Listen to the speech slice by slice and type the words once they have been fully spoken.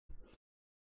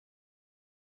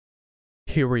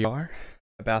Here we are,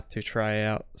 about to try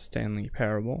out Stanley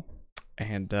Parable,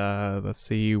 and let's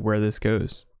see where this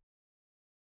goes.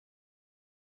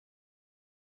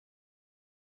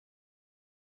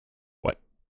 What?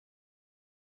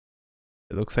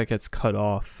 It looks like it's cut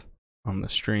off on the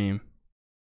stream.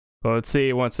 But let's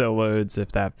see once it loads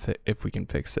if we can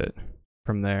fix it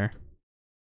from there.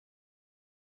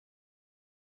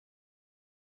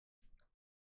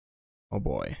 Oh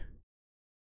boy.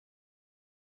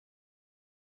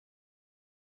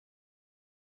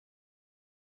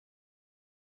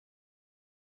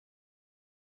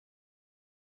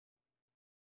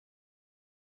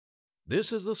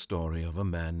 This is the story of a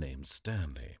man named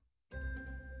Stanley.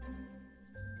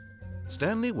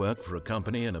 Stanley worked for a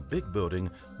company in a big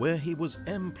building where he was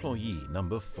employee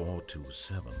number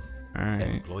 427. All right.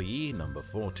 Employee number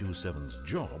 427's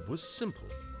job was simple.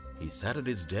 He sat at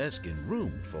his desk in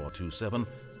room 427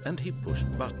 and he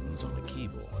pushed buttons on a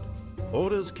keyboard.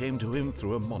 Orders came to him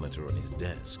through a monitor on his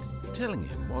desk, telling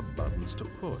him what buttons to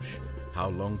push, how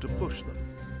long to push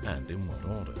them, and in what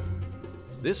order.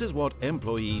 This is what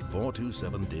employee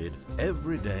 427 did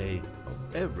every day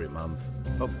of every month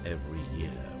of every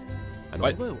year. And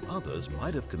although others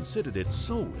might have considered it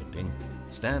soul-rending,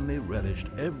 Stanley relished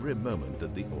every moment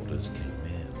that the orders came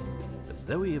in, as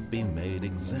though he had been made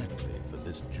exactly for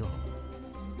this job.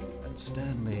 And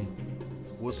Stanley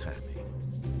was happy.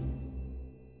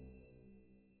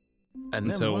 And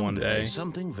Until then one day,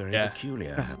 something very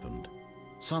peculiar happened.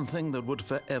 Something that would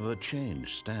forever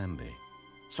change Stanley.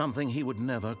 Something he would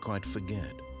never quite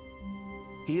forget.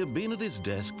 He had been at his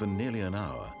desk for nearly an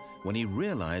hour when he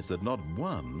realized that not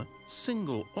one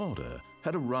single order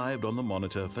had arrived on the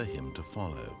monitor for him to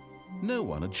follow. No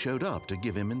one had showed up to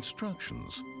give him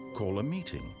instructions, call a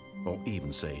meeting, or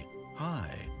even say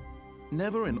hi.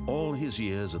 Never in all his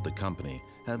years at the company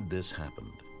had this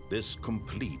happened, this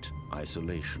complete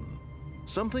isolation.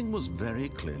 Something was very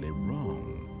clearly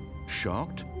wrong.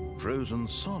 Shocked, frozen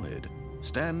solid,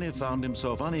 Stanley found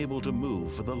himself unable to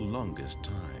move for the longest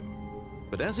time.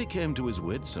 But as he came to his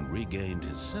wits and regained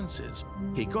his senses,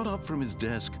 he got up from his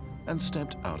desk and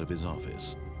stepped out of his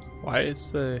office. Why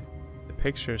is the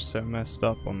picture so messed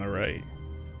up on the right?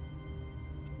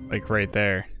 Like right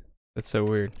there. That's so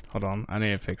weird. Hold on, I need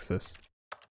to fix this.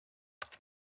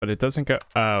 But it doesn't go.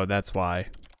 Oh, that's why.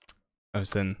 I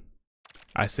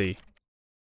see.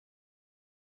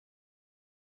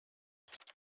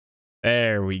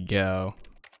 There we go.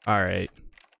 All right.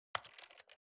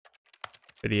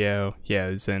 Video. Yeah,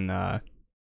 it was in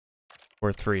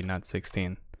 4:3, not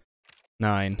 16.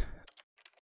 9.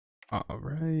 All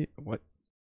right. What?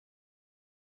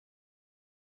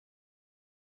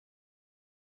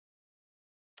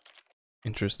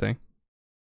 Interesting.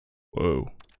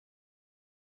 Whoa.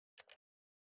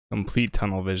 Complete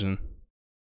tunnel vision.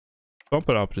 Bump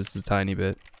it up just a tiny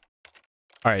bit.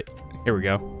 All right. Here we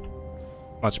go.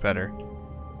 Much better.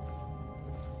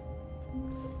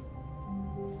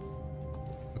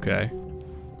 Okay.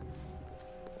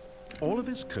 All of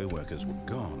his co-workers were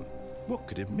gone. What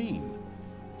could it mean?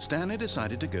 Stanley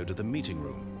decided to go to the meeting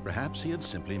room. Perhaps he had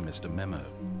simply missed a memo.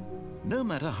 No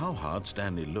matter how hard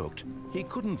Stanley looked, he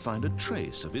couldn't find a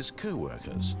trace of his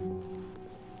co-workers.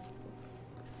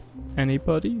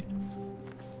 Anybody?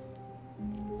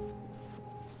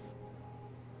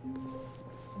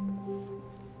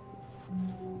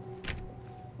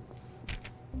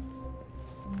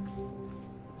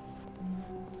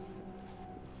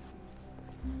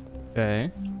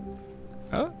 Okay.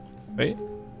 Oh, wait.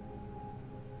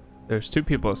 There's two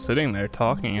people sitting there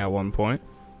talking at one point.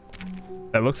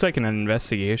 That looks like an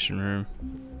investigation room.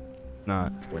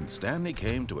 Not. When Stanley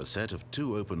came to a set of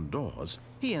 2 open doors,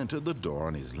 he entered the door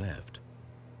on his left.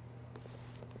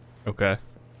 Okay.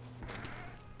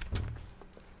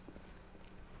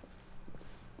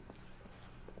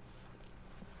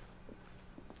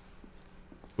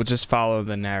 We'll just follow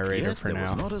the narrator Yet for there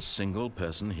now. was not a single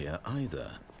person here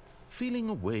either. Feeling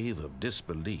a wave of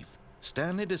disbelief,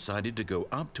 Stanley decided to go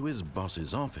up to his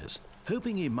boss's office,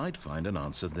 hoping he might find an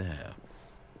answer there.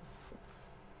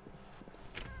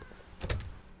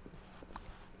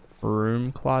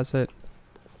 Room closet.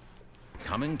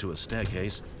 Coming to a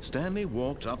staircase, Stanley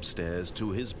walked upstairs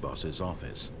to his boss's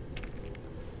office.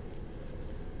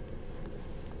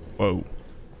 Whoa.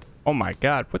 Oh my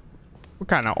god, what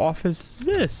kind of office is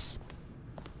this?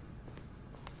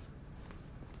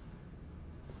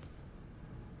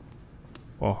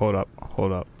 Well, hold up.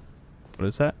 What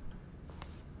is that?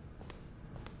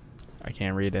 I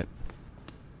can't read it.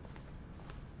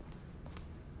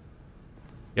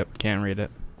 Yep, can't read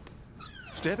it.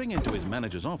 Stepping into his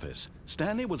manager's office,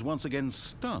 Stanley was once again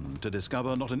stunned to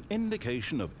discover not an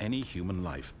indication of any human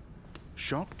life.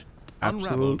 Shocked,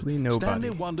 Absolutely unraveled, nobody. Stanley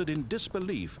wondered in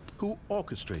disbelief who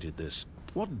orchestrated this,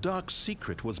 what dark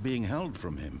secret was being held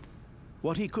from him.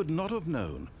 What he could not have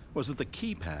known was that the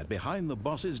keypad behind the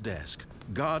boss's desk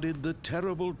guarded the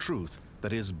terrible truth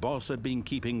that his boss had been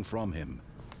keeping from him.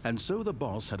 And so the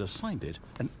boss had assigned it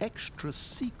an extra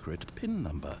secret PIN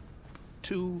number,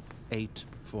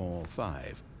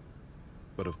 2845.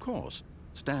 But of course,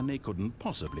 Stanley couldn't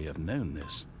possibly have known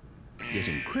this. Yet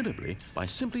incredibly, by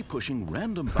simply pushing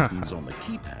random buttons on the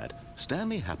keypad,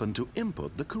 Stanley happened to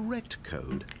input the correct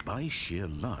code by sheer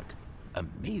luck.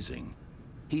 Amazing.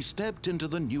 He stepped into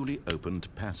the newly opened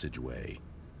passageway.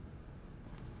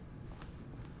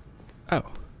 Oh,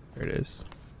 there it is.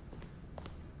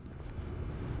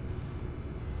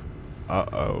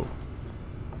 Uh-oh.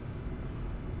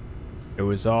 It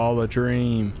was all a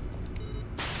dream.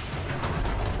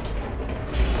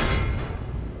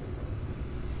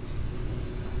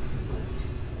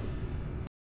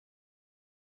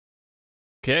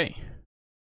 Okay.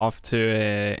 Off to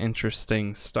an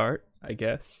interesting start, I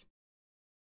guess.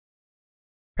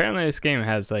 Apparently this game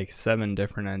has like 7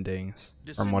 different endings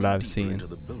from what I've seen. Into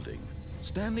the building,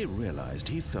 Stanley realized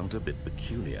he felt a bit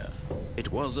peculiar.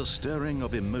 It was a stirring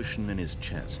of emotion in his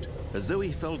chest, as though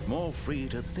he felt more free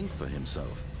to think for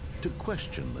himself, to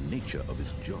question the nature of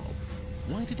his job.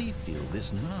 Why did he feel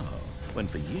this now, when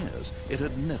for years it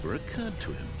had never occurred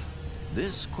to him?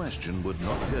 This question would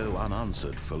not go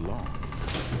unanswered for long.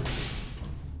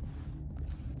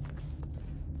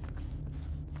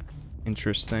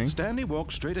 Interesting. Stanley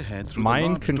walked straight ahead through Mind the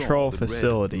large control door that read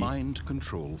facility. Mind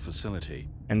control facility.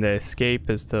 And the escape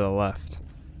is to the left.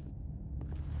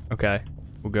 Okay,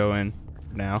 we'll go in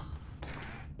now.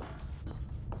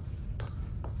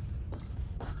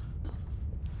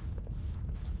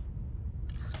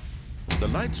 The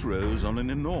lights rose on an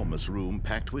enormous room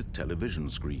packed with television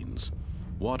screens.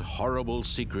 What horrible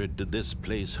secret did this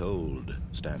place hold?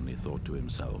 Stanley thought to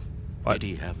himself. What? Did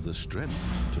he have the strength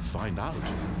to find out?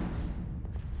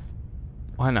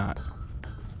 Why not?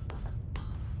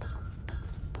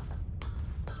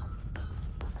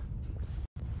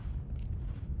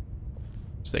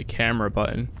 It's a camera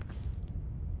button.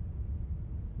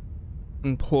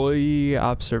 Employee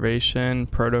observation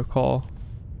protocol.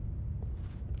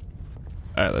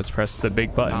 Alright, let's press the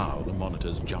big button. Now the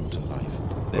monitors jumped to life,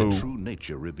 their Oh. true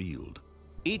nature revealed.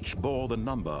 Each bore the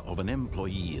number of an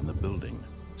employee in the building.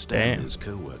 Stanley's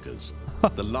co-workers.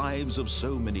 The lives of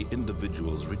so many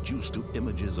individuals reduced to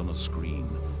images on a screen.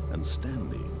 And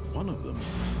Stanley, one of them,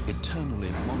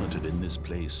 eternally monitored in this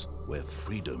place where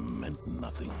freedom meant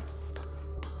nothing.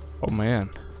 Oh man.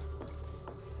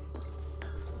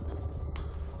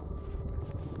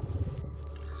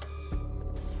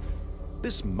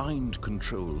 This mind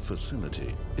control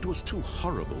facility, it was too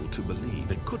horrible to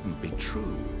believe. It couldn't be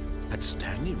true. Had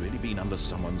Stanley really been under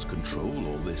someone's control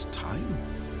all this time?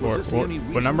 Was this the only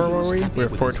reason what number he was were we? happy We're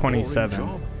with his boring 427.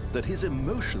 job? That his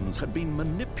emotions had been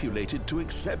manipulated to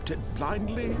accept it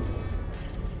blindly?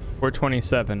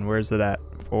 427, where's it at?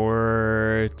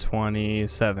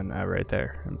 427, right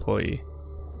there, employee.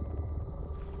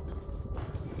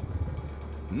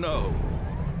 No.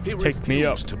 He Take me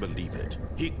up. refused to believe it.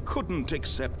 He couldn't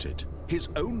accept it. His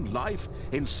own life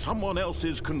in someone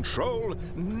else's control?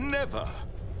 Never.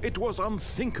 It was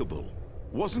unthinkable,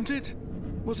 wasn't it?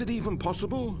 Was it even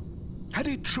possible? Had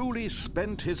he truly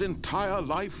spent his entire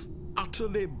life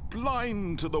utterly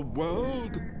blind to the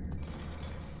world?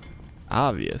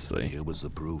 Obviously. Here was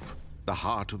the proof. The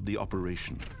heart of the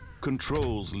operation.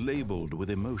 Controls labeled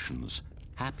with emotions.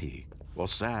 Happy or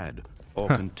sad or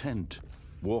content.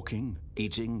 Walking,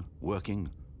 eating,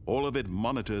 working. All of it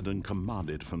monitored and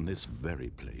commanded from this very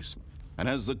place. And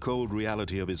as the cold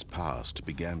reality of his past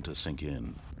began to sink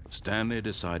in, Stanley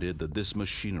decided that this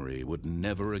machinery would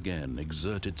never again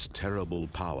exert its terrible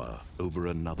power over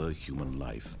another human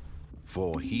life.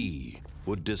 For he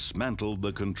would dismantle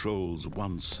the controls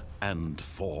once and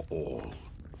for all.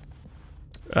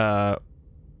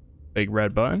 Big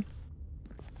red button.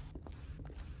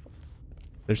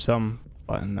 There's some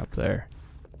button up there.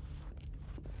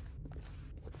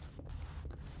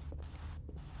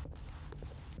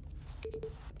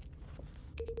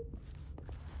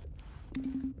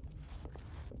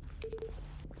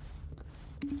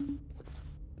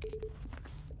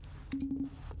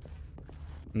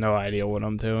 No idea what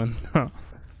I'm doing.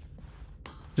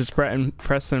 Just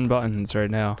pressing buttons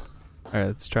right now. Alright,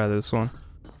 let's try this one.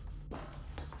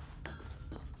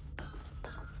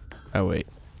 Oh wait.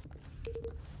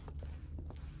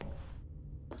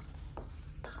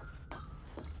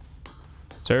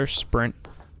 there sprint?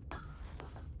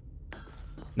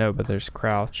 No, but there's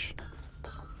crouch.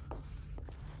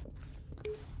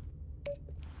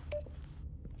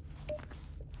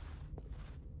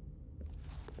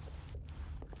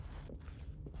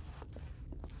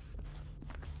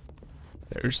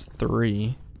 There's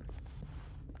 3.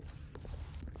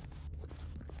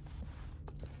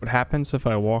 What happens if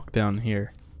I walk down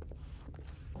here?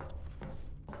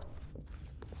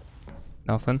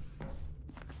 Nothing.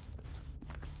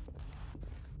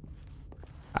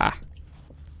 Ah.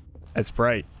 That's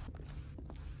bright.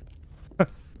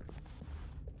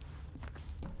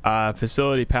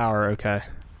 Facility power, okay.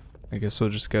 I guess we'll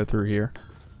just go through here.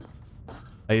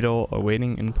 Idle,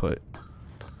 awaiting input.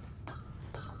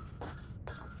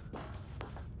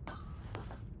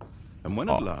 And when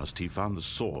at last he found the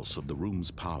source of the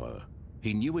room's power,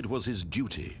 he knew it was his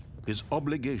duty, his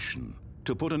obligation,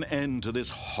 to put an end to this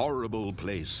horrible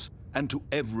place and to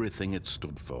everything it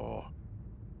stood for.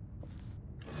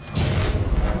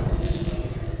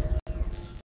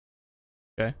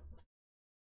 Okay.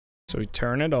 So we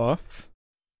turn it off,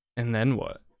 and then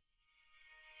what?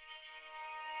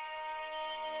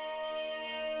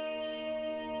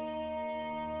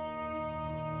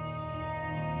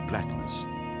 Blackness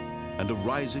and a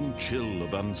rising chill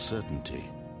of uncertainty.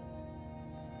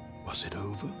 Was it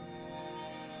over?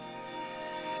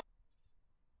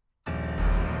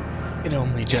 It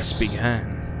only just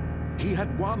began. He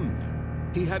had won.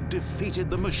 He had defeated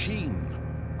the machine,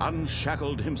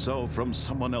 unshackled himself from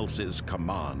someone else's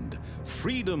command.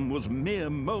 Freedom was mere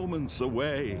moments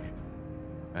away.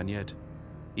 And yet,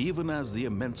 even as the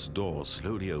immense door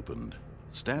slowly opened,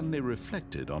 Stanley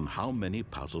reflected on how many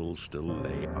puzzles still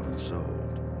lay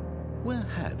unsolved. Where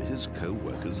had his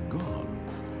co-workers gone?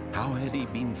 How had he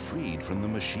been freed from the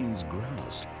machine's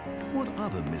grasp? What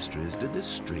other mysteries did this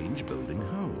strange building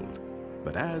hold?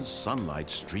 But as sunlight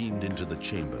streamed into the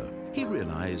chamber, he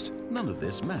realized none of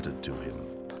this mattered to him,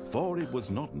 for it was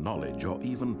not knowledge or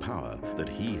even power that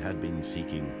he had been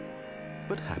seeking,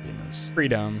 but happiness.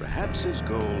 Freedom. Perhaps his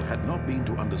goal had not been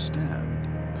to understand,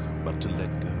 but to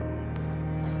let go.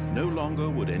 No longer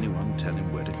would anyone tell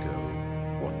him where to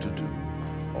go, what to do,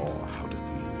 or how to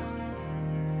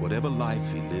feel. Whatever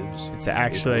life he lives, It's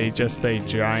actually just a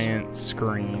giant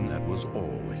screen. and that was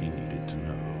all he needed to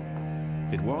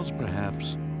know. It was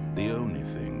perhaps the only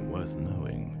thing worth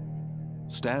knowing.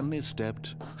 Stanley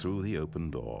stepped through the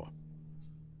open door.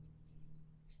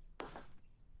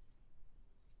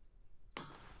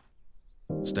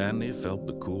 Stanley felt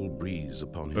the cool breeze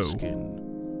upon his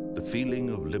skin, the feeling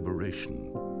of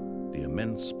liberation, the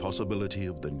immense possibility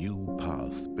of the new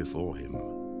path before him.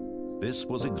 This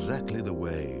was exactly the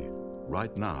way,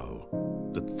 right now,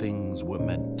 that things were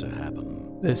meant to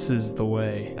happen. This is the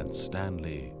way. And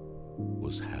Stanley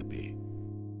was happy.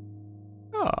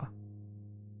 Ah.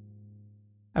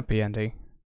 Happy ending.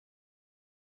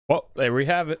 Well, there we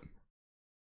have it.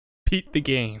 Beat the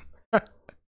game.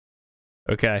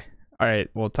 Okay. Alright,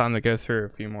 well, time to go through a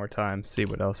few more times, see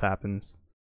what else happens.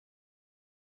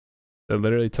 It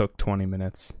literally took 20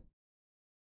 minutes.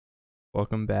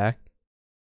 Welcome back.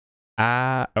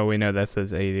 Oh, we know that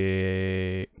says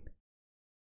 88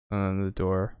 on the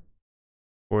door.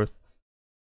 Fourth.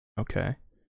 Okay.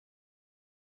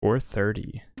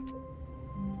 4:30.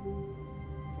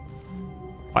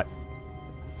 What?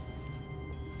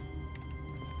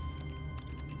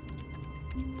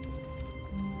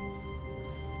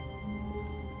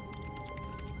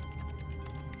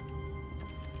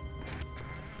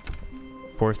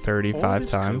 All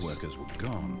his times. co-workers were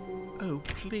gone. Oh,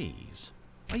 please.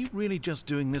 Are you really just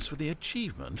doing this for the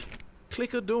achievement?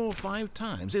 Click a door 5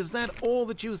 times. Is that all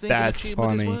that you think That's an achievement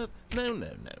funny. is worth?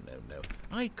 No.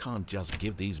 I can't just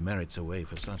give these merits away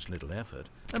for such little effort.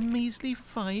 A measly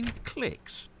 5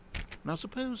 clicks. Now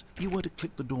suppose you were to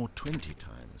click the door 20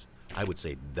 times. I would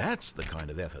say that's the kind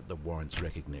of effort that warrants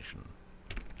recognition.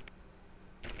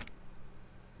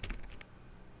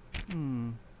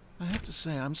 I have to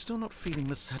say, I'm still not feeling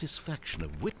the satisfaction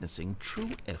of witnessing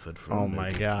true effort from Oh a my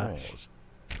noble gosh. cause.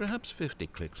 Perhaps 50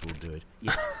 clicks will do it.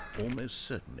 Yes, almost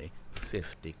certainly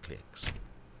 50 clicks.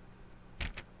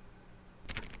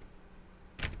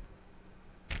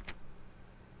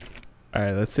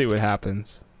 Alright, let's see what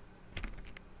happens.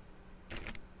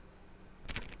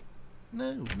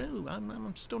 No,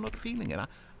 I'm still not feeling it.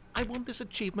 I want this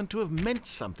achievement to have meant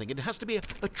something. It has to be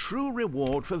a true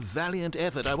reward for valiant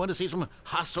effort. I want to see some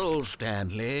hustle,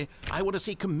 Stanley. I want to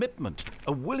see commitment,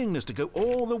 a willingness to go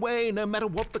all the way, no matter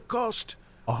what the cost.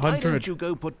 Why 100. don't you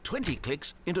go put 20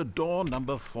 clicks into door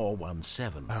number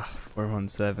 417?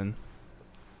 417.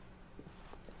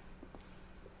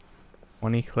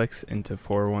 20 clicks into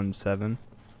 417.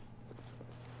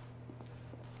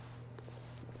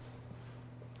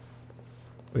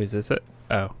 Wait, is this it?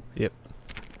 Oh, yep.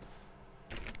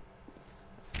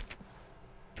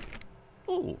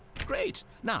 Oh, great.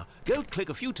 Now, go click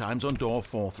a few times on door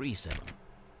 437.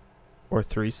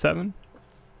 437?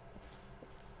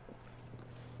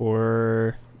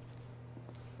 Or...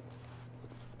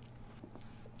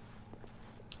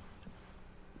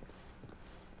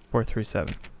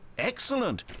 437.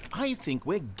 Excellent. I think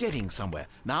we're getting somewhere.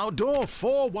 Now, door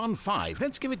 415.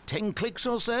 Let's give it 10 clicks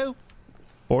or so.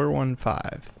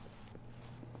 415.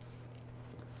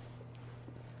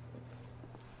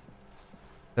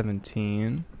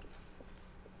 17.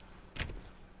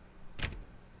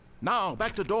 Now,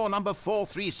 back to door number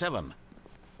 437.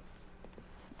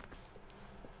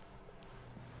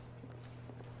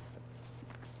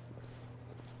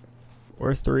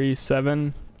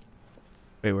 437.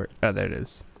 Wait, where? Oh, there it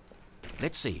is.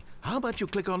 Let's see. How about you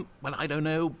click on, well, I don't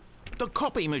know, the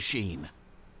copy machine?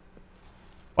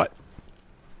 What?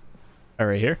 Oh,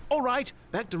 right here? All right,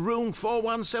 back to room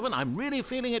 417. I'm really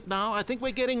feeling it now. I think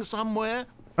we're getting somewhere.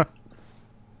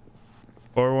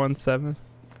 417?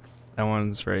 That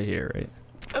one's right here, right?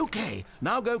 Okay,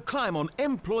 now go climb on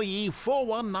employee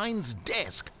 419's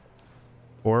desk.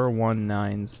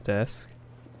 419's desk.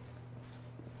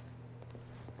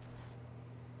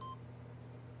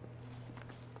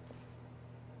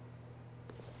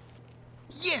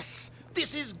 Yes,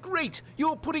 this is great.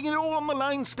 You're putting it all on the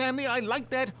line, Stanley. I like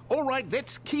that. All right,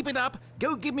 let's keep it up.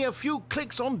 Go give me a few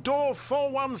clicks on door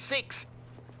 416.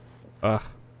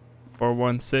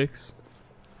 416?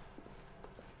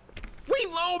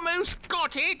 We've almost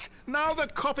got it. Now the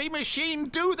copy machine,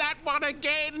 do that one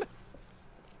again.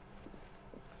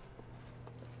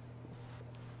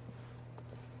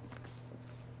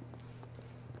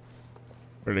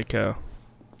 Where'd it go?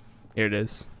 Here it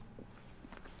is.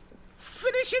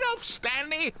 Finish it off,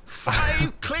 Stanley.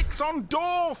 5 clicks on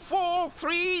door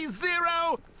 430.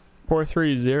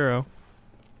 430.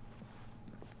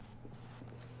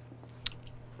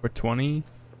 420.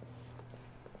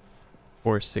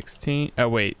 416. Oh,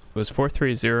 wait. Was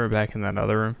 430 back in that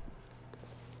other room?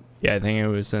 Yeah, I think it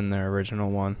was in the original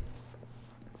one.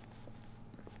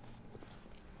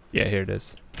 Yeah, here it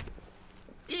is.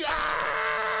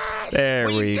 Yes! There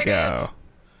we did go. it.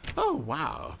 Oh,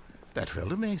 wow. That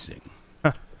felt amazing.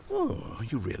 Oh,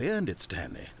 you really earned it,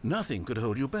 Stanley. Nothing could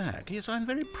hold you back. Yes, I'm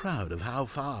very proud of how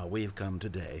far we've come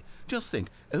today. Just think,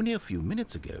 only a few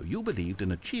minutes ago, you believed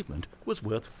an achievement was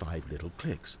worth 5 little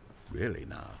clicks. Really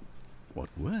now, what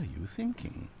were you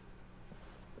thinking?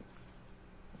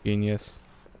 Genius.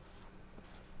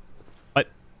 What?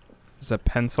 Is a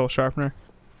pencil sharpener?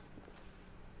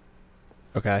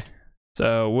 Okay.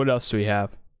 So, what else do we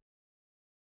have?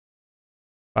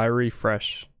 If I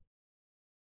refresh.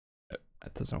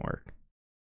 That doesn't work.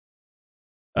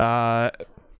 For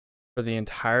the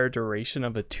entire duration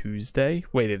of a Tuesday?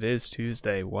 Wait, it is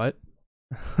Tuesday. What?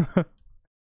 Quit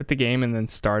the game and then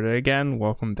start it again.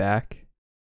 Welcome back.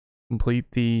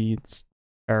 Complete the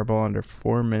Parable under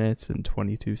 4 minutes and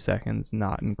 22 seconds,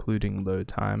 not including load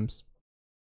times.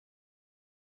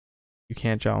 You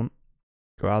can't jump.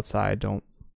 Go outside. Don't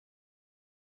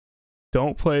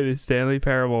play the Stanley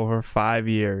Parable for 5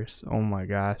 years. Oh my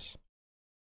gosh.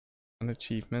 An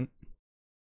achievement.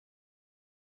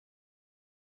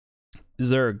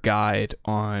 Is there a guide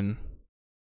on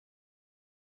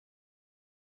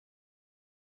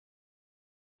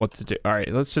what to do? All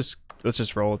right, let's just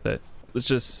roll with it. Let's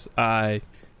just go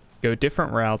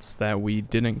different routes that we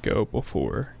didn't go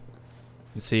before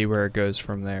and see where it goes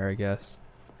from there, I guess.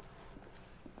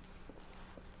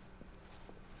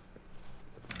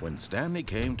 When Stanley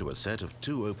came to a set of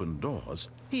 2 open doors,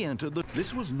 he entered the...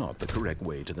 This was not the correct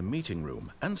way to the meeting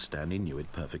room, and Stanley knew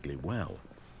it perfectly well.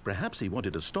 Perhaps he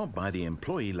wanted to stop by the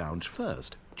employee lounge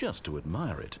first, just to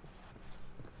admire it.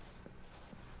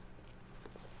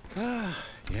 Ah,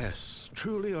 yes,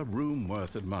 truly a room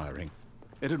worth admiring.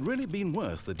 It had really been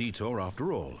worth the detour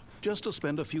after all, just to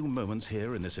spend a few moments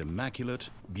here in this immaculate,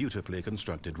 beautifully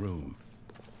constructed room.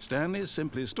 Stanley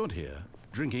simply stood here,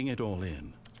 drinking it all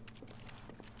in.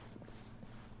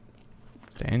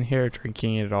 Stand here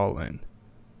drinking it all in.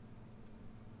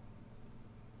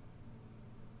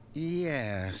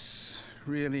 Yes,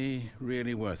 really,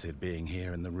 really worth it being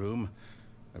here in the room.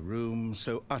 A room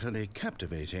so utterly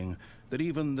captivating that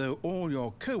even though all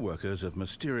your co-workers have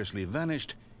mysteriously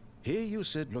vanished, here you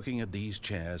sit looking at these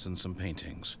chairs and some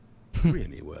paintings.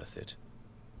 Really worth it.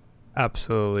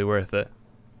 Absolutely worth it.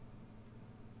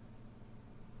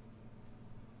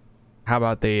 How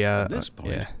about the At this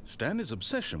point, yeah. Stanley's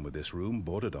obsession with this room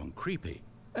bordered on creepy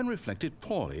and reflected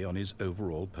poorly on his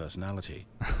overall personality.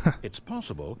 It's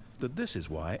possible that this is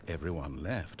why everyone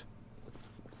left.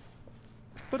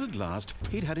 But at last,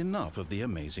 he'd had enough of the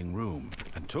amazing room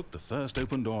and took the first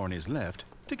open door on his left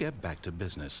to get back to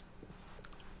business.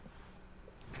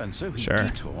 And so he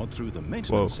detoured through the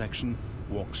maintenance section,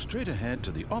 walked straight ahead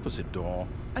to the opposite door,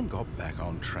 and got back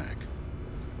on track.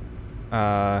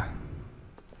 Oh.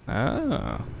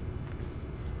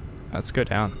 Let's go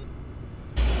down.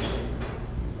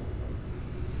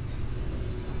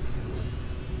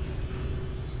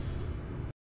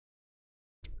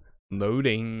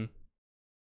 Loading.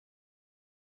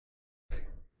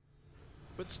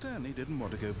 But Stanley didn't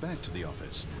want to go back to the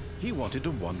office. He wanted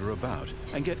to wander about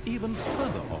and get even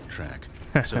further off track.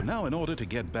 So now in order to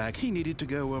get back, he needed to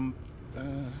go,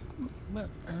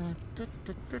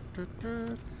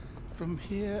 from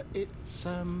here it's,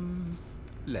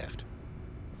 left.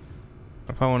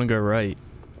 What if I want to go right?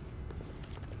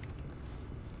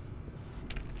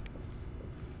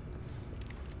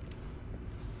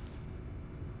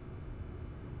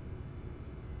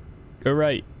 Go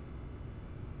right.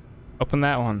 Open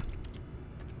that one.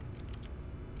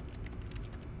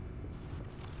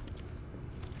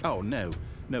 Oh, no.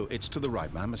 No, it's to the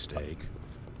right. My mistake.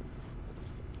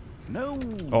 No.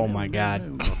 Oh, my God.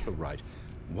 No, not the right.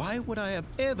 Why would I have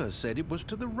ever said it was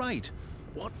to the right?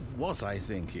 What was I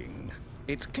thinking?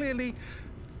 It's clearly...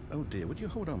 Oh, dear. Would you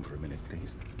hold on for a minute,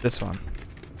 please? This one.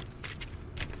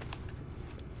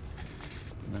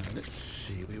 Now, let's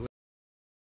see. We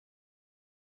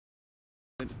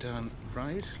went down,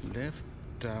 right, left,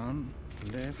 down,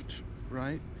 left,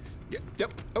 right.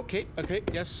 Yep. Okay,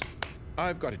 yes.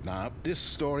 I've got it now. This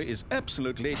story is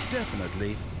absolutely,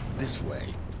 definitely this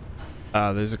way.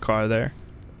 There's a car there.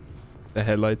 The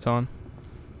headlights on.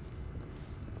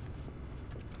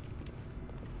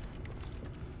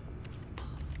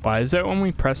 Why is it when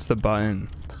we press the button,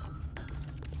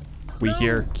 we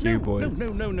hear cuboids?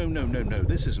 No.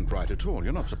 This isn't right at all.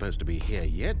 You're not supposed to be here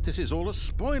yet. This is all a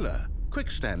spoiler. Quick,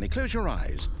 Stanley, close your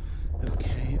eyes.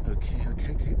 Okay.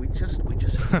 We just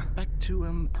head back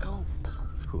to, oh,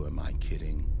 who am I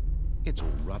kidding? It's all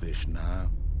rubbish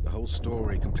now. The whole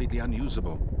story completely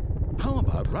unusable. How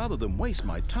about, rather than waste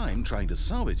my time trying to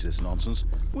salvage this nonsense,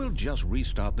 we'll just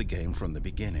restart the game from the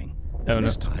beginning. And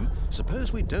this time,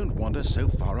 suppose we don't wander so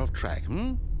far off track,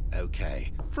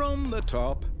 Okay, from the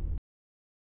top.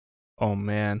 Oh,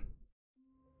 man.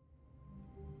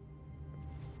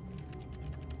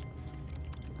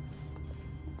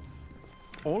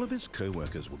 All of his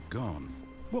co-workers were gone.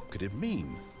 What could it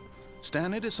mean?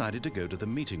 Stanley decided to go to the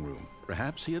meeting room.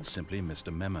 Perhaps he had simply missed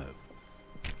a memo.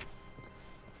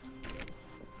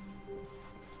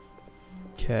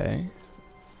 Okay.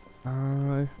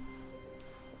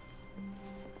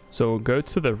 So we'll go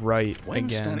to the right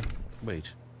again.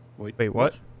 Wait,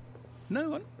 what?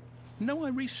 No, I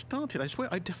restarted. I swear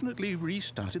I definitely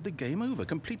restarted the game over,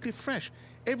 completely fresh.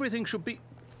 Everything should be...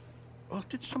 Oh,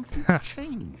 did something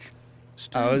change?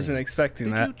 Stanley, I wasn't expecting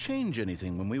that. Did you change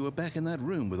anything when we were back in that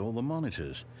room with all the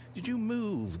monitors? Did you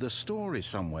move the story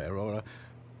somewhere or...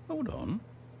 Hold on.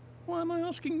 Why am I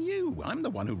asking you? I'm the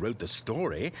one who wrote the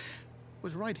story. It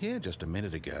was right here just a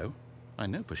minute ago. I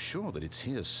know for sure that it's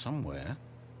here somewhere.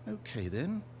 Okay,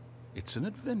 then. It's an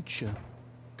adventure.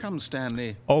 Come,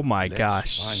 Stanley. Oh my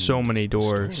gosh, so many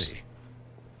doors.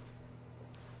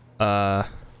 Oh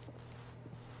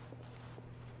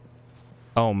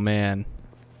man.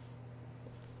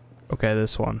 Okay,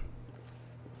 this one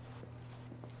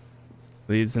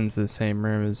leads into the same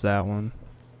room as that one.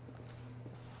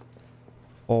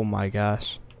 Oh my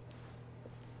gosh.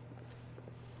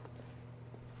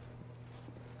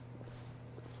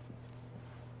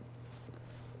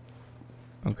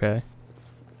 Okay.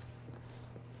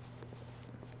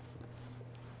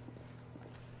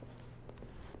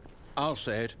 I'll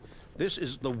say it. This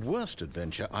is the worst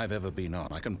adventure I've ever been on.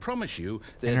 I can promise you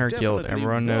Inner guilt.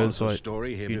 Everyone knows what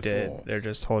story here you before. did. They're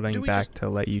just holding back to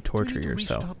let you torture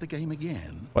yourself. Restart the game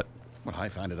again? What? Well, I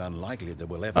find it unlikely that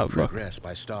we'll ever progress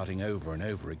by starting over and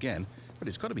over again, but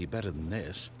it's got to be better than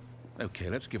this. Okay,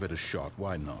 let's give it a shot.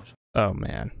 Why not? Oh,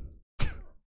 man.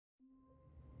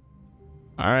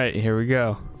 All right, here we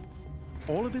go.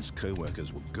 All of his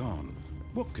co-workers were gone.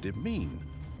 What could it mean?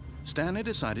 Stanley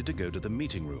decided to go to the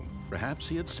meeting room. Perhaps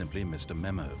he had simply missed a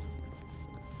memo.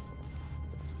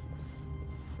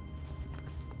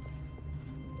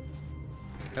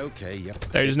 Okay, yep.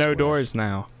 There's no doors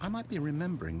now. I might be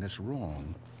remembering this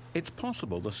wrong. It's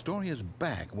possible the story is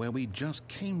back where we just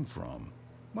came from.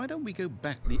 Why don't we go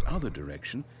back the other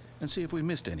direction and see if we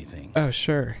missed anything? Oh,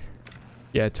 sure.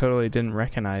 Yeah, I totally didn't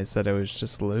recognize that it was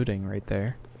just loading right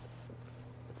there.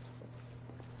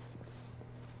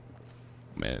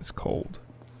 Man, it's cold.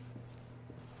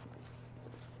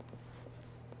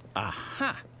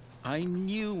 Aha! I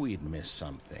knew we'd miss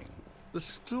something. The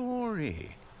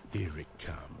story. Here it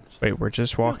comes. Wait, we're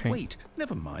just No, walking. wait,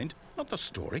 never mind. Not the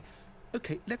story.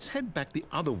 Okay, let's head back the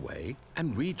other way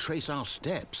and retrace our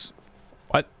steps.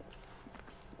 What?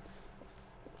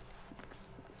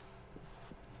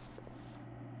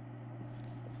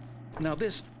 Now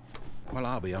this... Well,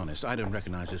 I'll be honest, I don't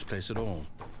recognize this place at all.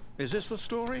 Is this the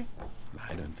story?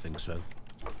 I don't think so.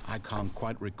 I can't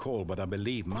quite recall, but I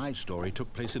believe my story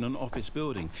took place in an office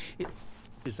building.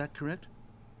 Is that correct?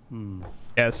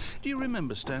 Yes. Do you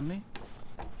remember, Stanley?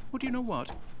 Well, do you know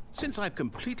what? Since I've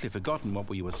completely forgotten what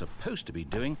we were supposed to be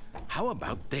doing, how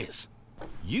about this?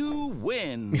 You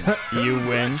win! You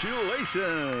win.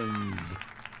 Congratulations!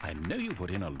 I know you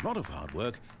put in a lot of hard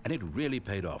work, and it really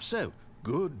paid off, so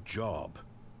good job.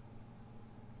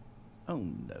 Oh,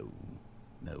 no.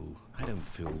 No, I don't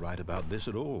feel right about this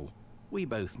at all. We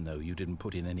both know you didn't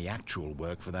put in any actual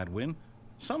work for that win.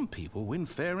 Some people win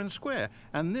fair and square,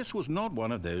 and this was not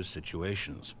one of those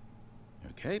situations.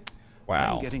 Okay?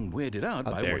 Wow. I'm getting weirded out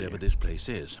How by dare whatever you. this place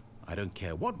is. I don't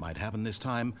care what might happen this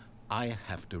time. I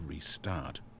have to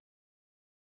restart.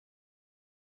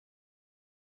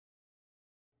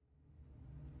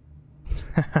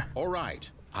 All right,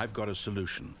 I've got a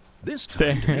solution. This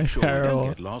time, to make sure we don't Parable.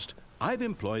 get lost, I've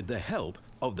employed the help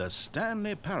of the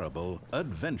Stanley Parable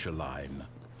adventure line.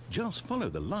 Just follow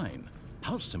the line.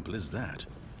 How simple is that?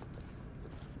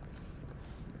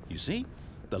 You see,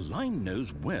 the line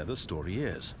knows where the story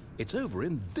is. It's over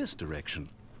in this direction.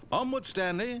 Onward,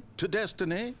 Stanley, to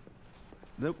destiny.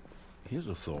 Though, here's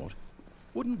a thought.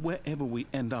 Wouldn't wherever we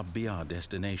end up be our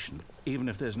destination, even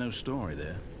if there's no story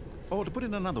there? Or to put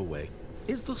it another way,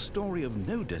 is the story of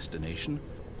no destination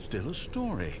still a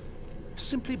story?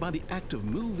 Simply by the act of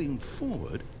moving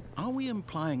forward, are we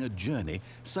implying a journey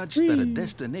such that a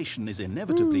destination is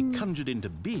inevitably conjured into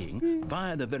being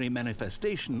via the very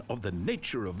manifestation of the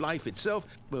nature of life itself?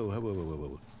 Whoa, whoa, whoa, whoa,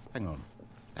 whoa. Hang on.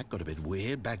 That got a bit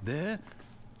weird back there.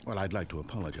 Well, I'd like to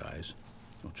apologize.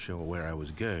 Not sure where I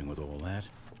was going with all that.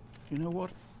 You know what?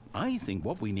 I think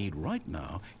what we need right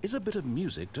now is a bit of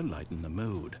music to lighten the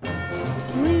mood.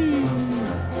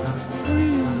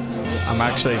 I'm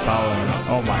actually following.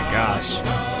 Oh my gosh.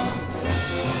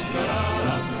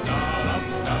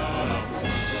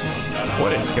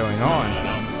 What is going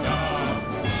on?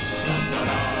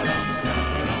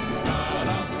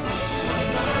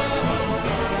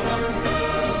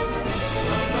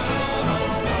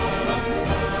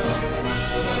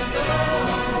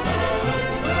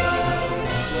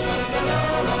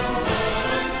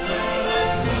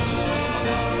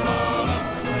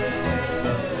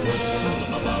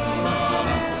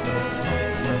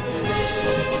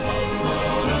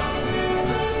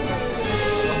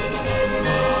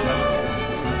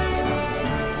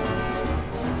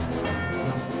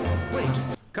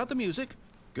 Cut the music,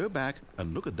 go back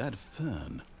and look at that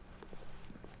fern.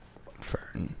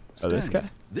 Fern. Oh, this Stanley,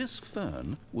 guy? this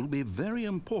fern will be very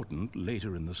important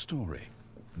later in the story.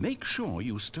 Make sure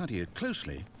you study it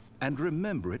closely and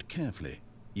remember it carefully.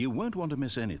 You won't want to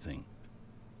miss anything.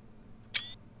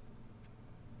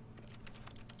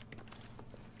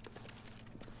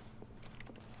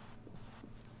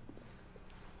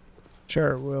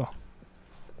 Sure, will.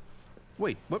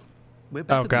 Wait, what? We're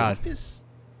back Oh, at God. the office?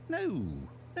 No,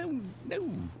 no,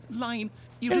 no. Line,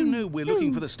 you do know we're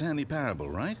looking for the Stanley Parable,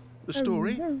 right? The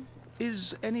story?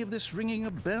 Is any of this ringing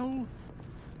a bell?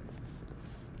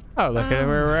 Oh, look at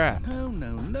where we're at. No,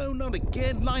 no, no, not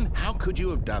again. Line, how could you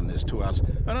have done this to us?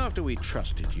 And after we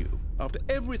trusted you, after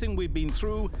everything we've been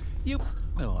through, you...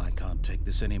 Oh, I can't take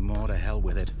this anymore. To hell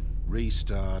with it.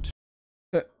 Restart.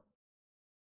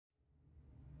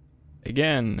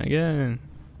 Again.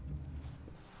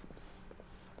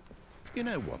 You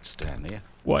know what, Stanley?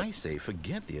 What? I say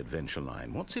forget the adventure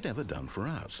line. What's it ever done for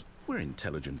us? We're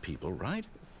intelligent people, right?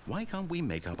 Why can't we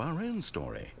make up our own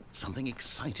story? Something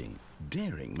exciting,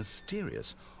 daring,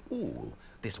 mysterious. Ooh,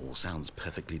 this all sounds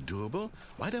perfectly doable.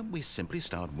 Why don't we simply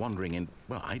start wandering in,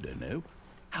 well, I don't know.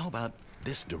 How about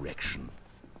this direction?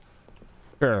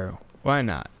 Sure, why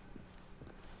not?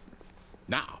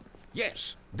 Now,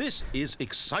 yes, this is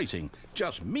exciting.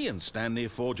 Just me and Stanley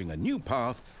forging a new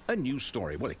path, a new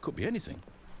story. Well, it could be anything.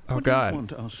 Oh What do you God,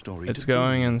 want our story it's to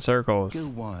going be? in circles. Go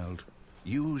wild.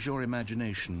 Use your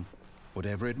imagination.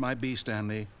 Whatever it might be,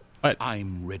 Stanley, What?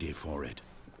 I'm ready for it.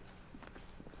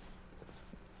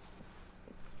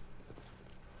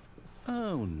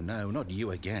 Oh, no, not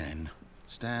you again.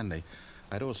 Stanley,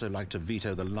 I'd also like to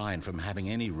veto the line from having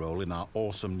any role in our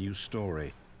awesome new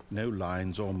story. No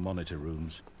lines or monitor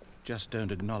rooms. Just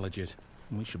don't acknowledge it,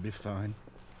 and we should be fine.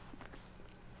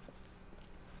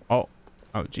 Oh,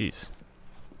 jeez.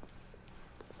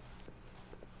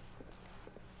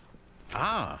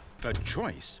 Ah, a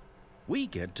choice. We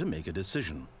get to make a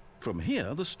decision. From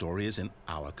here, the story is in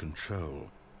our control.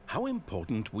 How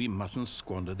important we mustn't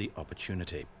squander the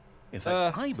opportunity. In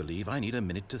fact, I believe I need a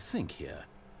minute to think here.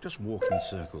 Just walk in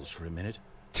circles for a minute.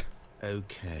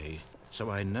 Okay, so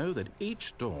I know that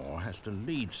each door has to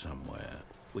lead somewhere,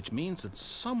 which means that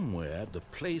somewhere at the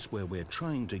place where we're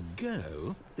trying to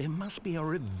go, there must be a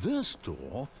reverse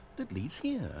door that leads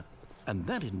here. And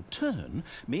that in turn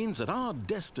means that our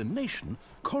destination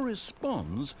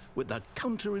corresponds with the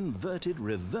counter-inverted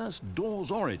reverse door's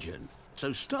origin.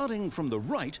 So starting from the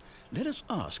right, let us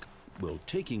ask, will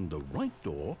taking the right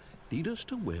door lead us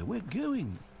to where we're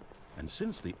going? And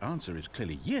since the answer is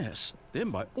clearly yes, then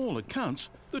by all accounts,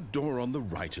 the door on the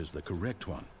right is the correct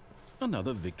one.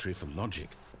 Another victory for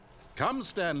logic. Come,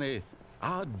 Stanley,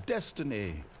 our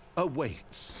destiny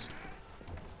awaits.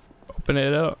 Open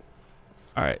it up.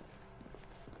 All right.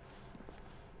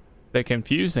 The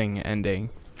confusing ending.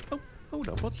 Oh, hold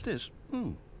up, what's this? Huh.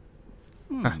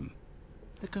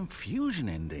 The confusion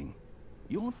ending.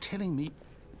 You're telling me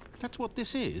that's what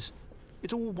this is?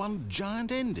 It's all one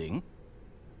giant ending?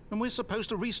 And we're supposed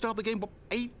to restart the game, what,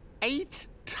 eight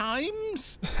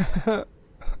times?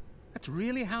 That's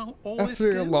really how all this goes?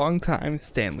 After a long time,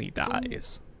 Stanley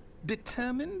dies.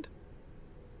 Determined?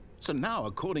 So now,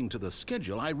 according to the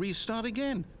schedule, I restart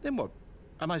again. Then what?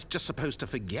 Am I just supposed to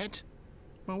forget?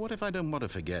 Well, what if I don't want to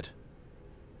forget?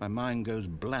 My mind goes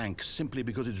blank simply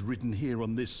because it's written here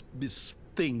on this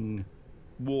thing.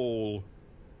 Wall.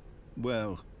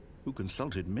 Well, who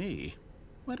consulted me?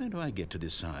 Why don't I get to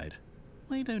decide?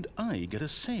 Why don't I get a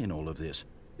say in all of this?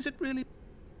 Is it really?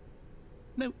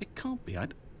 No, it can't be. I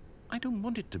don't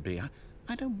want it to be.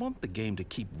 I don't want the game to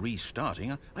keep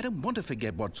restarting. I don't want to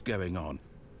forget what's going on.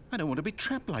 I don't want to be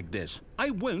trapped like this.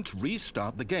 I won't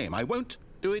restart the game. I won't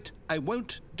do it. I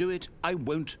won't do it. I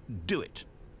won't do it.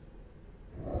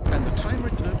 And the timer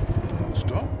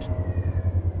stopped?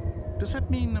 Does that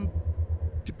mean,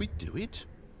 did we do it?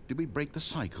 Did we break the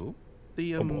cycle?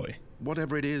 The, oh boy.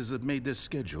 Whatever it is that made this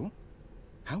schedule?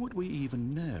 How would we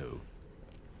even know?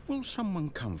 Will someone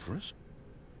come for us?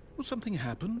 Will something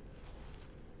happen?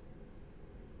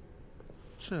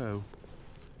 So,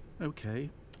 okay.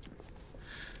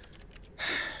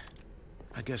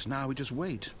 I guess now we just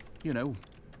wait. You know,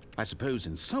 I suppose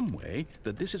in some way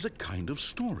that this is a kind of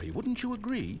story. Wouldn't you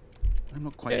agree? I'm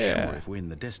not quite sure if we're in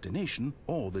the destination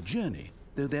or the journey,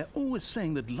 though they're always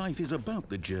saying that life is about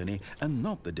the journey and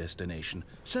not the destination.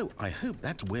 So I hope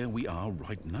that's where we are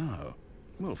right now.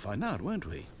 We'll find out, won't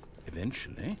we?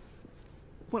 Eventually.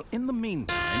 Well, in the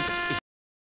meantime...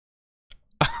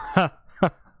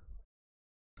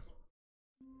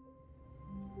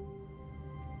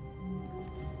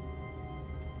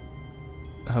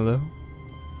 Hello?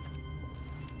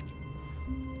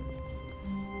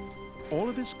 All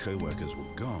of his co-workers were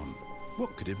gone.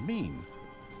 What could it mean?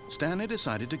 Stanley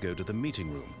decided to go to the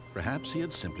meeting room. Perhaps he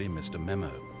had simply missed a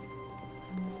memo.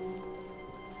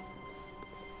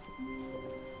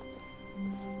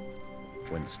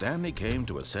 When Stanley came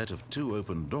to a set of 2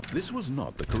 open doors, this was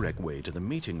not the correct way to the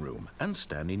meeting room, and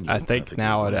Stanley knew I think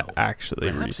now well. it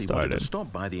actually Perhaps restarted. he wanted to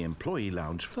stop by the employee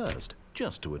lounge first,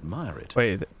 just to admire it.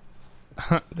 Wait,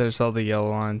 there's all the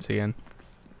yellow lines again.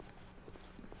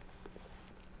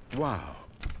 Wow,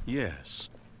 yes,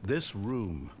 this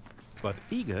room. But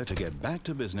eager to get back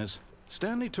to business,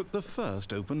 Stanley took the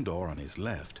first open door on his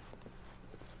left.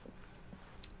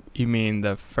 You mean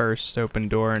the first open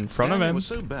door in front Stanley of him? was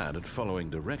so bad at following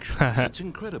directions, it's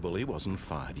incredible he wasn't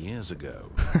fired years ago.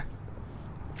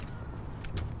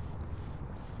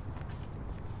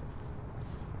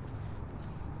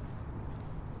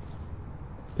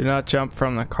 Do not jump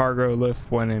from the cargo lift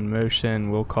when in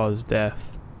motion, will cause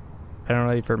death.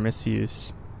 Penalty for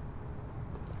misuse.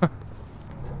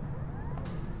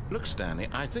 Look, Stanley,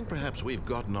 I think perhaps we've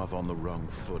gotten off on the wrong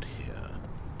foot here.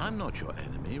 I'm not your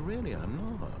enemy, really, I'm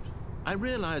not. I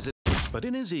realize it, but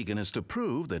in his eagerness to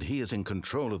prove that he is in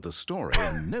control of the story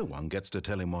and no one gets to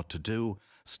tell him what to do,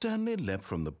 Stanley leapt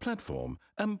from the platform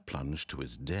and plunged to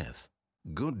his death.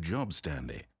 Good job,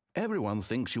 Stanley. Everyone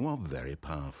thinks you are very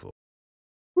powerful.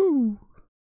 Woo!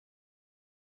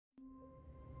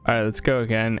 Alright, let's go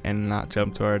again and not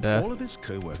jump to our death. All of his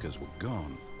co-workers were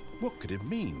gone. What could it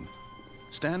mean?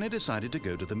 Stanley decided to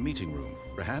go to the meeting room.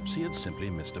 Perhaps he had simply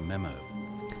missed a memo.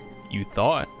 You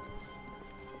thought?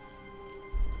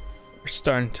 We're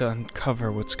starting to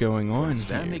uncover what's going on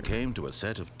Stanley here. came to a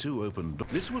set of 2 open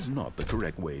doors. This was not the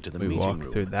correct way to the We meeting walked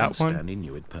room, through that and one? Stanley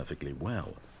knew it perfectly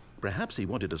well. Perhaps he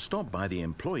wanted to stop by the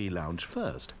employee lounge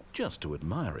first, just to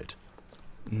admire it.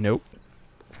 Nope.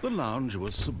 The lounge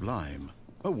was sublime,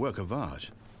 a work of art.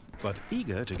 But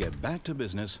eager to get back to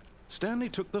business, Stanley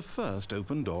took the first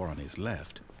open door on his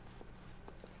left.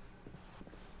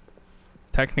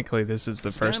 Technically, this is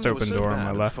the first open door on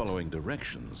my left. Following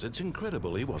directions, it's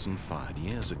incredible he wasn't fired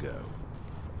years ago.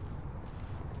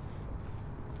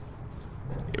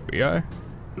 Here we are.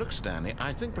 Look, Stanley,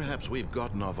 I think perhaps we've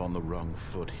gotten off on the wrong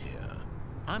foot here.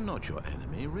 I'm not your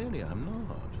enemy, really, I'm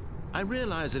not. I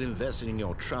realize that investing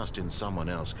your trust in someone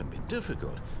else can be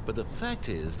difficult, but the fact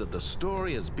is that the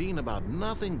story has been about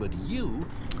nothing but you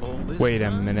all this time. Wait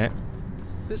a minute.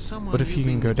 There's someone What if you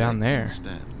can go down there?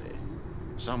 Stanley.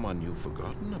 Someone you've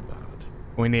forgotten about.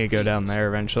 We need to go down there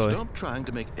eventually. Stop trying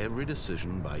to make every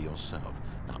decision by yourself.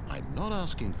 Now, I'm not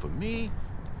asking for me,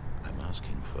 I'm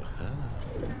asking for her.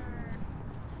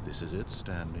 This is it,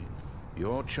 Stanley.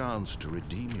 Your chance to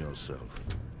redeem yourself,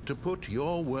 to put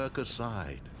your work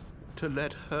aside, to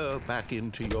let her back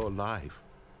into your life.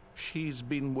 She's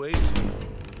been waiting.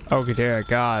 Oh, dear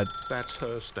God. That's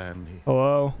her, Stanley.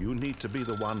 Hello? You need to be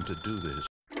the one to do this.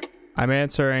 I'm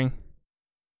answering.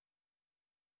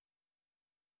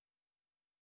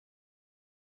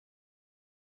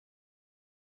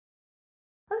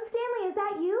 Oh, Stanley, is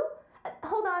that you?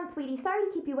 Hold on, sweetie. Sorry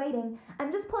to keep you waiting.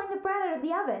 I'm just pulling the bread out of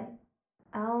the oven.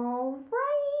 All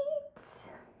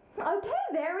right. Okay,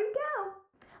 there we go.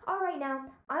 All right, now,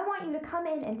 I want you to come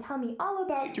in and tell me all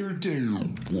about your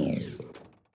day.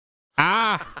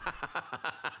 Ah!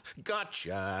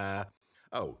 Gotcha.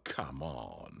 Oh, come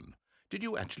on. Did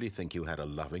you actually think you had a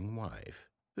loving wife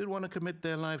who'd want to commit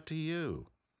their life to you?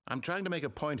 I'm trying to make a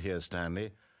point here,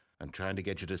 Stanley. I'm trying to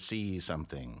get you to see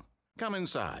something. Come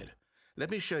inside. Let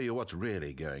me show you what's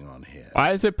really going on here.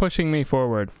 Why is it pushing me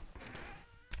forward?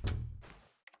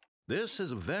 This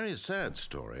is a very sad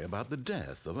story about the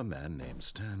death of a man named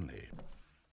Stanley.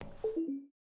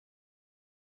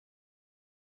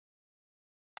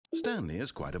 Stanley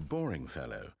is quite a boring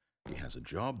fellow. He has a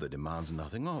job that demands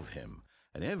nothing of him,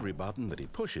 and every button that he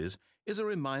pushes is a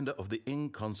reminder of the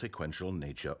inconsequential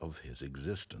nature of his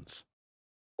existence.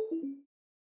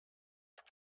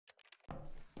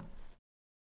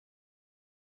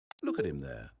 Look at him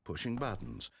there, pushing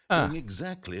buttons, doing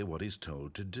exactly what he's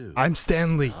told to do. I'm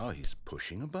Stanley. Now he's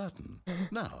pushing a button.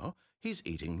 Now he's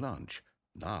eating lunch.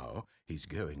 Now he's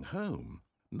going home.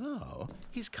 Now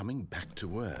he's coming back to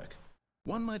work.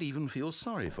 One might even feel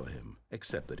sorry for him,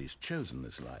 except that he's chosen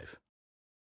this life.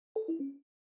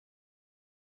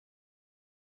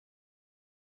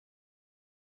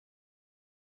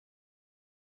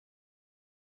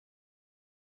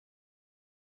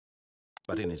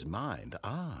 But in his mind,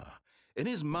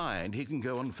 he can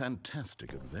go on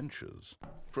fantastic adventures.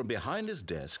 From behind his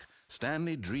desk,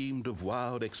 Stanley dreamed of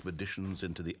wild expeditions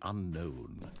into the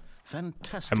unknown.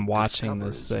 Fantastic I'm watching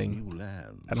this discoveries of thing. new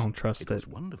lands. I don't trust it. It was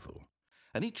wonderful.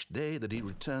 And each day that he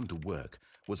returned to work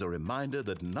was a reminder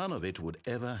that none of it would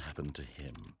ever happen to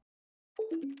him.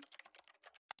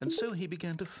 And so he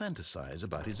began to fantasize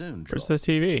about his own job. Where's the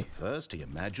TV? First, he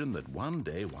imagined that one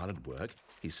day while at work,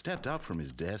 he stepped up from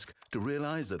his desk to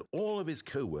realize that all of his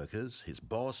co-workers, his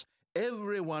boss,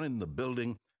 everyone in the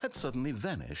building had suddenly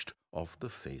vanished off the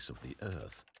face of the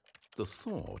earth. The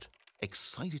thought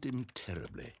excited him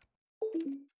terribly.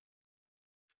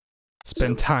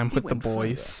 Spend time with the went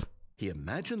boys. further. He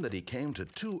imagined that he came to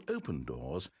 2 open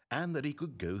doors and that he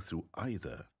could go through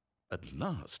either. At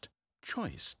last,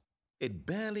 choice. It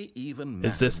barely even mattered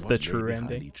Is this what the lay true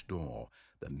behind ending? each door.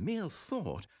 The mere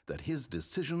thought that his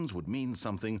decisions would mean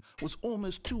something was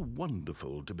almost too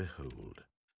wonderful to behold.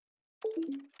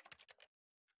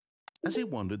 As he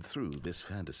wandered through this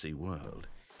fantasy world,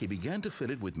 he began to fill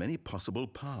it with many possible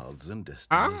paths and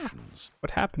destinations.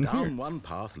 What happened Down here? one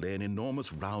path lay an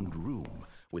enormous round room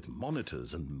with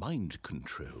monitors and mind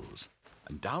controls.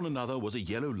 And down another was a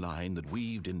yellow line that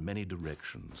weaved in many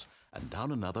directions. And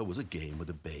down another was a game with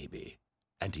a baby.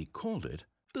 And he called it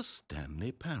the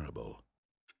Stanley Parable.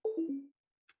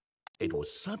 It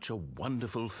was such a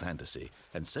wonderful fantasy,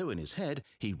 and so in his head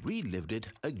he relived it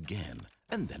again,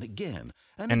 and then again,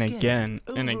 and again,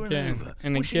 over and again, over,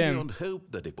 and wishing again. beyond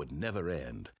hope that it would never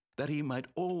end, that he might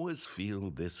always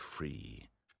feel this free.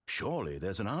 Surely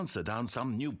there's an answer down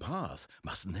some new path,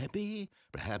 mustn't there be?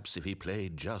 Perhaps if he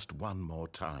played just one more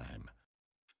time.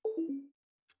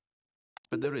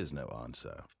 But there is no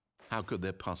answer. How could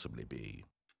there possibly be?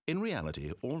 In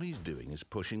reality, all he's doing is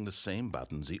pushing the same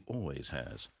buttons he always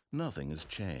has. Nothing has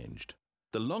changed.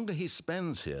 The longer he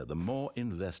spends here, the more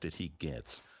invested he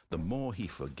gets, the more he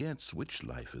forgets which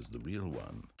life is the real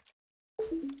one.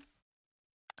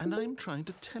 And I'm trying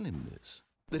to tell him this,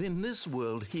 that in this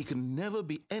world he can never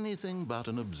be anything but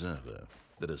an observer,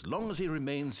 that as long as he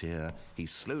remains here,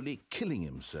 he's slowly killing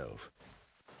himself.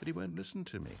 but he won't listen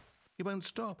to me. He won't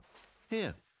stop.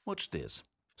 Here, watch this.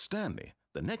 Stanley,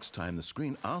 the next time the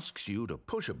screen asks you to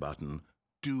push a button,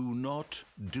 do not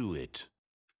do it.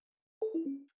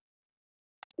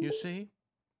 You see?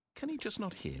 Can he just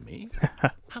not hear me?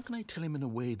 How can I tell him in a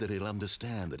way that he'll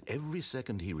understand that every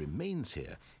second he remains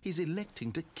here, he's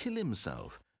electing to kill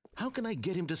himself? How can I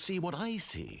get him to see what I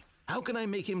see? How can I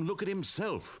make him look at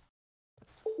himself?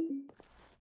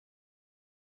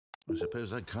 I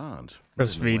suppose I can't.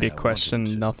 Press V to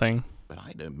question nothing. But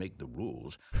I don't make the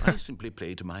rules. I simply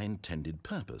play to my intended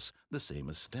purpose, the same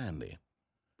as Stanley.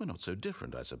 We're not so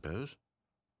different, I suppose.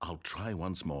 I'll try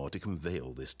once more to convey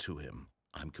all this to him.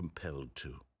 I'm compelled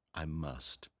to. I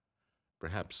must.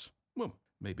 Perhaps, well,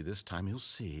 maybe this time he'll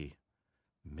see.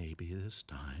 Maybe this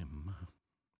time.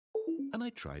 And I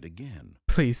tried again.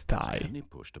 Please die. Stanley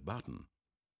pushed a button.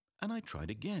 And I tried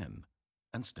again.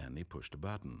 And Stanley pushed a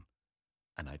button.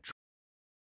 And I tried.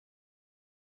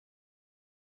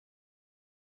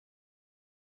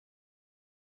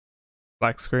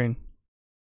 Black screen.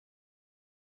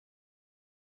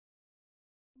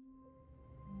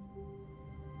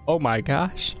 Oh my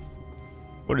gosh.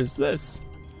 What is this?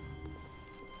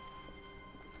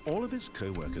 All of his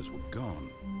co-workers were gone.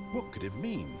 What could it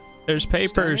mean? There's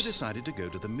papers. Stanley decided to go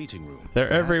to the meeting room. They're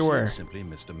Perhaps everywhere. he simply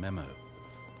missed a memo.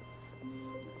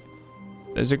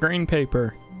 There's a green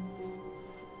paper.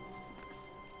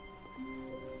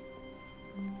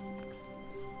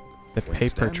 The When paper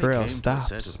Stanley trail came to a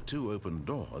set stops. of 2 open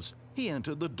doors, he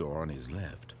entered the door on his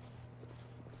left.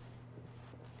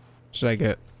 Should I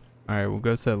get? Alright, we'll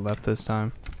go to the left this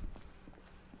time.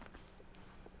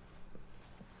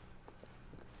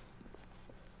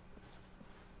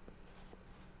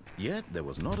 Yet there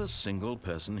was not a single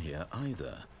person here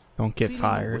either. Don't get Feeling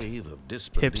fired. A wave of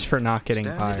disbelief, Tips for not getting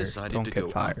Stanley fired. decided Don't to get go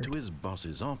fired. up to his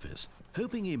boss's office,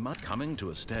 hoping he might coming to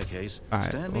a staircase. Alright,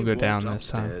 Stanley we'll go down walked this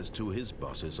time. upstairs to his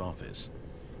boss's office.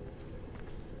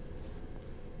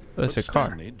 There's But a car.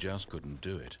 Stanley just couldn't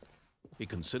do it. He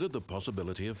considered the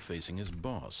possibility of facing his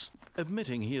boss,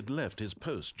 admitting he had left his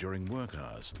post during work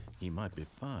hours. He might be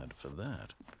fired for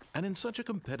that. And in such a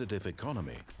competitive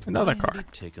economy, Another why car. had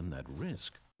he taken that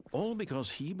risk? All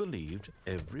because he believed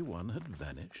everyone had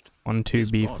vanished. 1, 2,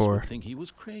 His boss B4. would think he was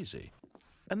crazy.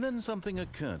 And then something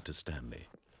occurred to Stanley.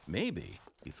 Maybe,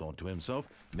 he thought to himself,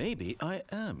 maybe I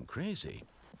am crazy.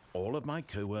 All of my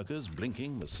co-workers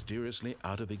blinking mysteriously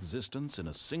out of existence in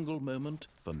a single moment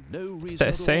for no reason The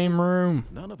at same all. room.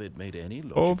 None of it made any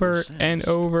logical Over sense. and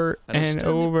over And as and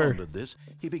Stanley over. pondered this,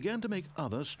 he began to make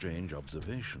other strange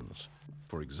observations.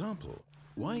 For example,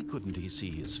 why couldn't he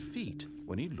see his feet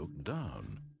when he looked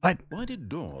down? What? Why did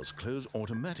doors close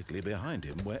automatically behind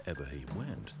him wherever he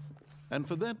went? And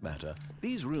for that matter,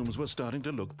 these rooms were starting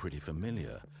to look pretty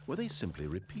familiar. Were they simply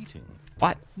repeating?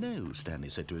 What? No, Stanley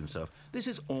said to himself, this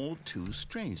is all too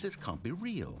strange. This can't be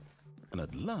real. And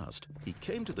at last, he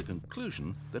came to the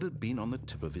conclusion that had been on the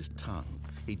tip of his tongue.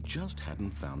 He just hadn't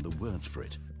found the words for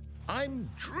it. I'm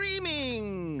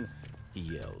dreaming, he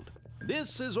yelled.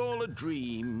 This is all a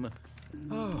dream.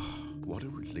 Oh, what a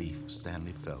relief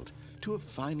Stanley felt to have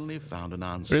finally found an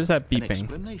answer. What is that An beeping?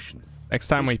 explanation. Next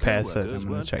time His we pass it, co-workers I'm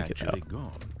gonna weren't check it actually out.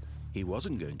 gone. He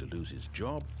wasn't going to lose his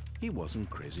job. He wasn't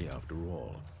crazy after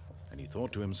all. And he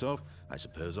thought to himself, I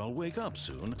suppose I'll wake up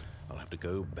soon. I'll have to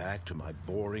go back to my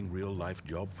boring real-life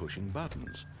job pushing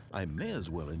buttons. I may as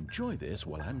well enjoy this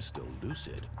while I'm still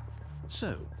lucid.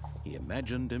 So, he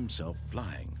imagined himself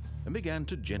flying and began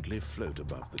to gently float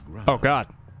above the ground. Oh God.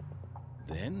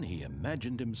 Then he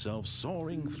imagined himself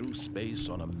soaring through space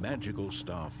on a magical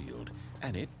starfield,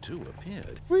 and it too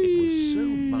appeared. It was so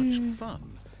much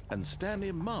fun, and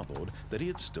Stanley marveled that he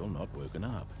had still not woken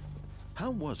up.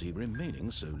 How was he remaining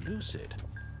so lucid?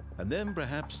 And then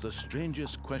perhaps the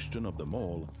strangest question of them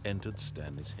all entered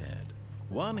Stanley's head.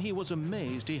 One he was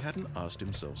amazed he hadn't asked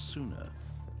himself sooner.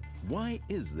 Why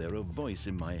is there a voice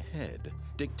in my head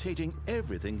dictating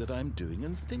everything that I'm doing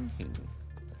and thinking?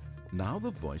 Now the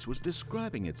voice was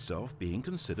describing itself being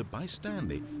considered by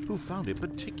Stanley, who found it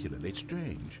particularly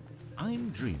strange. I'm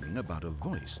dreaming about a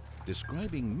voice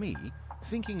describing me,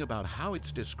 thinking about how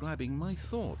it's describing my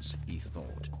thoughts, he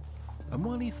thought. And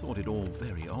while he thought it all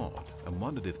very odd and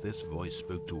wondered if this voice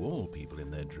spoke to all people in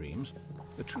their dreams,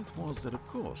 the truth was that, of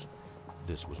course,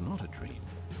 this was not a dream.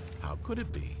 How could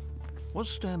it be? Was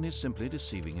Stanley simply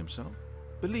deceiving himself,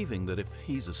 believing that if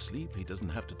he's asleep, he doesn't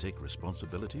have to take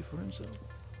responsibility for himself?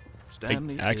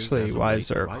 Stanley Actually, is why as is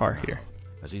there a awake car right here?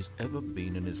 now as he's ever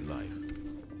been in his life.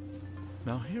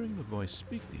 Now, hearing the voice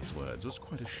speak these words was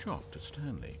quite a shock to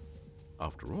Stanley.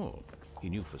 After all, he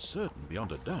knew for certain,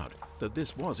 beyond a doubt, that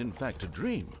this was in fact a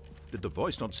dream. Did the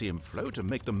voice not see him float and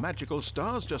make the magical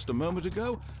stars just a moment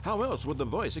ago? How else would the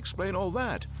voice explain all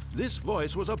that? This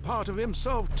voice was a part of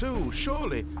himself too.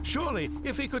 Surely,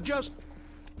 if he could just...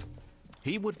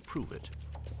 He would prove it.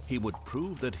 He would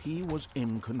prove that he was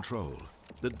in control,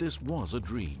 that this was a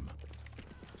dream.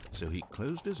 So he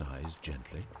closed his eyes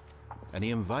gently, and he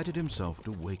invited himself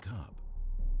to wake up.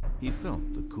 He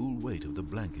felt the cool weight of the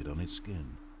blanket on his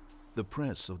skin, the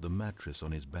press of the mattress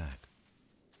on his back,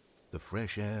 the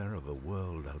fresh air of a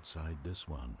world outside this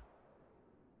one.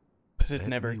 But it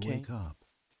never came. came. Wake up,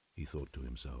 he thought to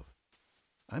himself.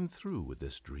 I'm through with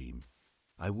this dream.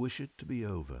 I wish it to be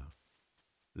over.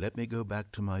 Let me go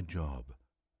back to my job.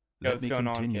 Let me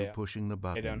continue pushing the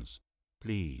buttons.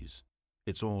 Please,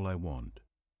 it's all I want.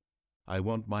 I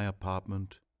want my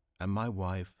apartment, and my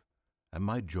wife, and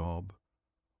my job.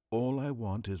 All I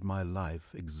want is my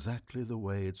life exactly the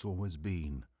way it's always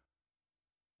been.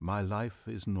 My life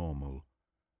is normal.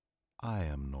 I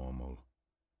am normal.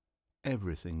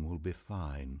 Everything will be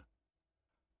fine.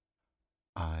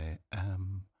 I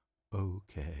am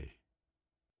okay.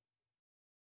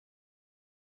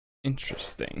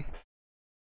 Interesting.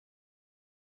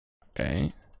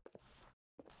 Okay.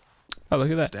 Oh,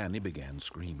 look at that. Stanley began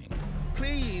screaming.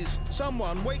 Please,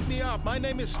 someone, wake me up. My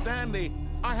name is Stanley.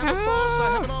 I have a boss.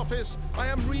 I have an office. I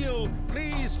am real.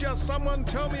 Please, just someone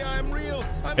tell me I am real.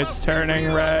 It's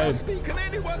turning red. Can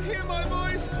anyone hear my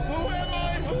voice? Who am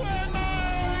I? Who am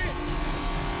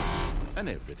I? And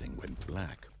everything went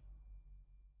black.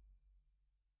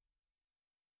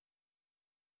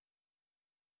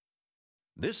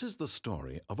 This is the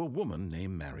story of a woman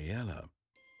named Mariella.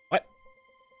 What?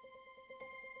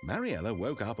 Mariella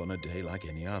woke up on a day like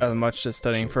any other. Much just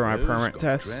studying for my permanent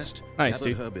test. Dressed, Nice, gathered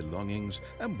dude. her belongings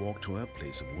and walked to her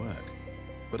place of work.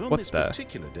 But on What this the?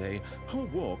 particular day, her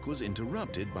walk was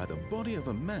interrupted by the body of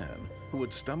a man who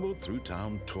had stumbled through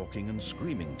town talking and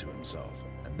screaming to himself,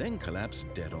 and then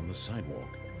collapsed dead on the sidewalk.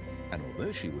 And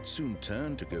although she would soon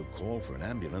turn to go call for an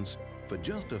ambulance, for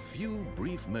just a few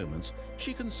brief moments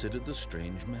she considered the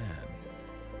strange man.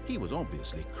 He was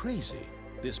obviously crazy.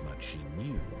 This much she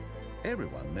knew.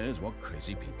 Everyone knows what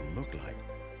crazy people look like.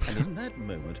 And in that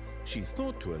moment, she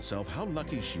thought to herself how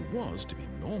lucky she was to be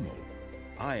normal.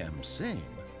 I am sane.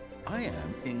 I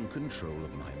am in control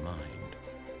of my mind.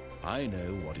 I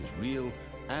know what is real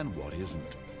and what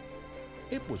isn't.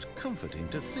 It was comforting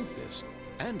to think this,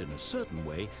 and in a certain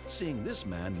way, seeing this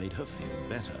man made her feel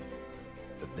better.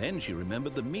 But then she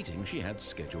remembered the meeting she had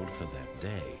scheduled for that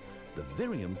day. The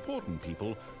very important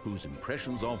people whose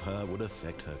impressions of her would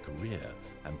affect her career,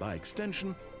 and by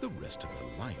extension, the rest of her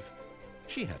life.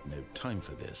 She had no time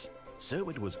for this, so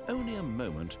it was only a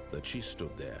moment that she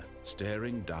stood there,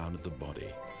 staring down at the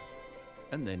body.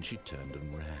 And then she turned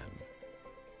and ran.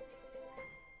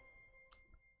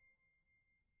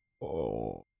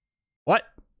 Oh. What?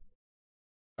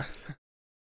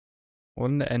 What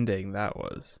an ending that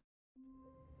was.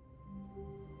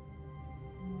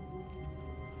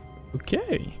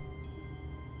 Okay.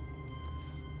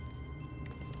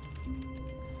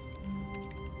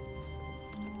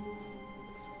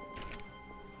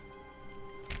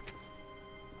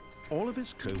 All of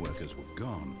his co-workers were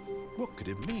gone. What could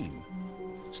it mean?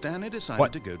 Stanley decided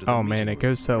What? to go to the Oh man, meeting it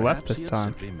goes to the room. left Perhaps this he had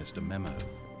time. simply missed a memo.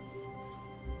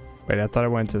 Wait, I thought I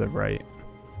went to the right.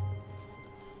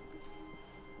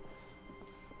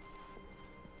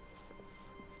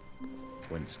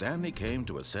 When Stanley came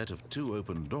to a set of 2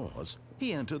 open doors,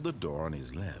 he entered the door on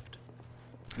his left.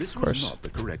 This was not the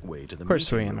correct way to the Of course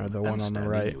we meeting room, entered the one and on the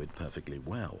Stanley right. knew it perfectly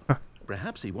well.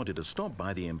 Perhaps he wanted to stop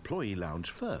by the employee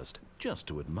lounge first, just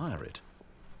to admire it.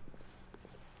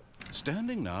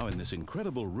 Standing now in this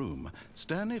incredible room,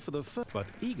 Stanley for the first, but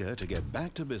eager to get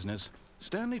back to business,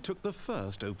 Stanley took the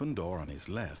first open door on his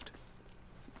left.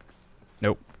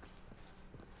 Nope.